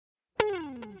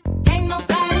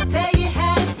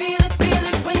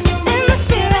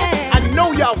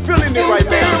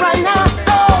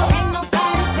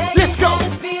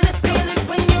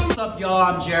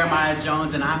I'm Jeremiah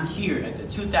Jones, and I'm here at the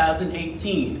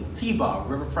 2018 TBAAL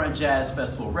Riverfront Jazz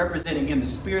Festival, representing in the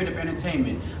spirit of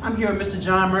entertainment. I'm here with Mr.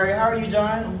 Jawn Murray. How are you,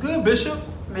 John? I'm good, Bishop.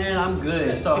 Man, I'm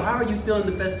good. So how are you feeling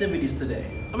the festivities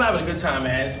today? I'm having a good time,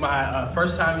 man. It's my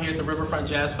first time here at the Riverfront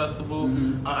Jazz Festival.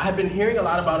 I've been hearing a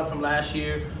lot about it from last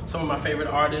year. Some of my favorite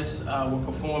artists were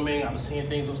performing. I was seeing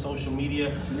things on social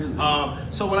media.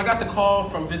 So when I got the call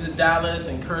from Visit Dallas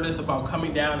and Curtis about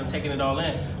coming down and taking it all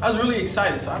in, I was really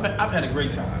excited. So I've had a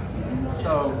great time.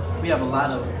 So we have a lot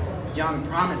of young,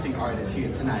 promising artists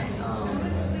here tonight.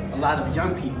 A lot of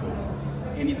young people.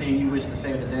 Anything you wish to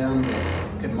say to them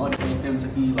that could motivate them to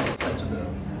be like such a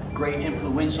great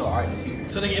influential artist here?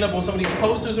 So they can end up on some of these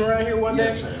posters around here one day?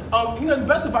 Yes, sir. You know, the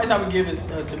best advice I would give is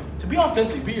to be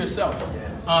authentic, be yourself.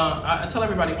 Yes. I tell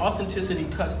everybody, authenticity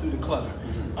cuts through the clutter.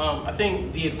 I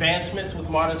think the advancements with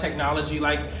modern technology,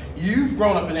 like you've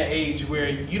grown up in an age where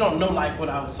you don't know life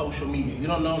without social media. You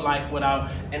don't know life without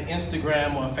an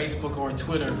Instagram or a Facebook or a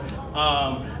Twitter.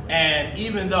 And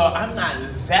even though I'm not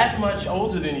that much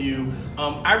older than you,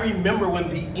 I remember when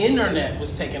the internet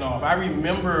was taking off. I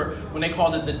remember when they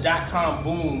called it the .com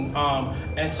boom.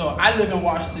 And so I live in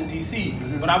Washington, D.C.,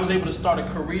 but I was able to start a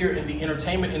career in the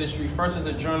entertainment industry, first as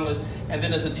a journalist and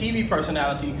then as a TV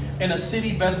personality in a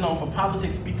city best known for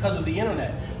politics because of the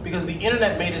internet. Because the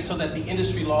internet made it so that the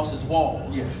industry lost its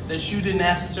walls. Yes. That you didn't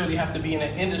necessarily have to be in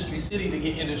an industry city to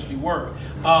get industry work.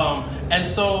 And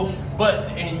so,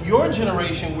 but in your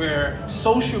generation where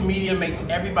social media makes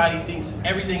everybody thinks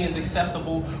everything is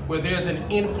accessible, where there's an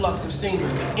influx of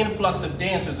singers, an influx of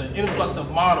dancers, an influx of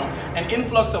models, an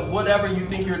influx of whatever you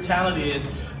think your talent is,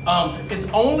 it's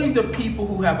only the people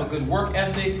who have a good work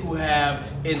ethic, who have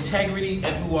integrity,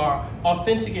 and who are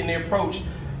authentic in their approach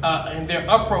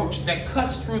that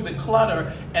cuts through the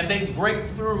clutter and they break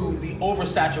through the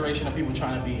oversaturation of people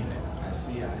trying to be in it. I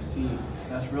see. So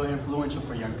that's really influential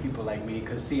for young people like me,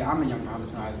 because see, I'm a young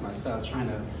promising artist myself, trying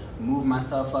to move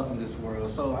myself up in this world.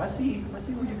 So I see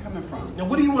where you're coming from. Now,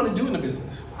 what do you want to do in the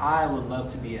business? I would love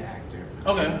to be an actor.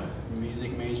 Okay. I'm a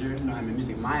music major. No, I'm a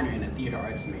music minor and a theater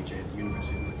arts major at the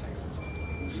University of North Texas.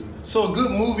 So a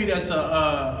good movie that's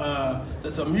a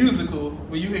musical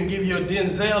where you can give your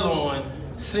Denzel on,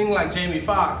 sing like Jamie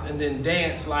Foxx, and then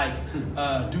dance like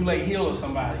Dule Hill or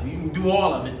somebody. You can do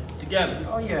all of it together.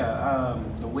 Oh yeah,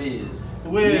 The Wiz. The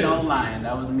Wiz. Mean Old Lion,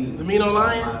 that was me. The Mean Old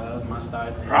Lion? That was my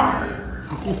start.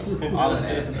 All of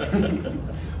that.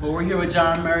 Well, we're here with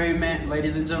Jawn Murray, man,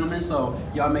 ladies and gentlemen, so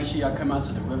y'all make sure y'all come out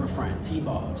to the Riverfront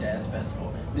TBAAL Jazz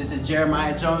Festival. This is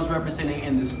Jeremiah Jones representing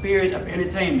in the spirit of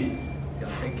entertainment.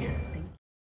 Y'all take care.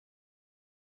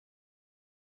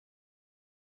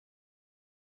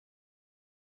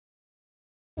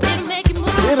 It'll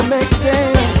make it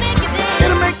dance.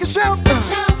 It'll make it shout.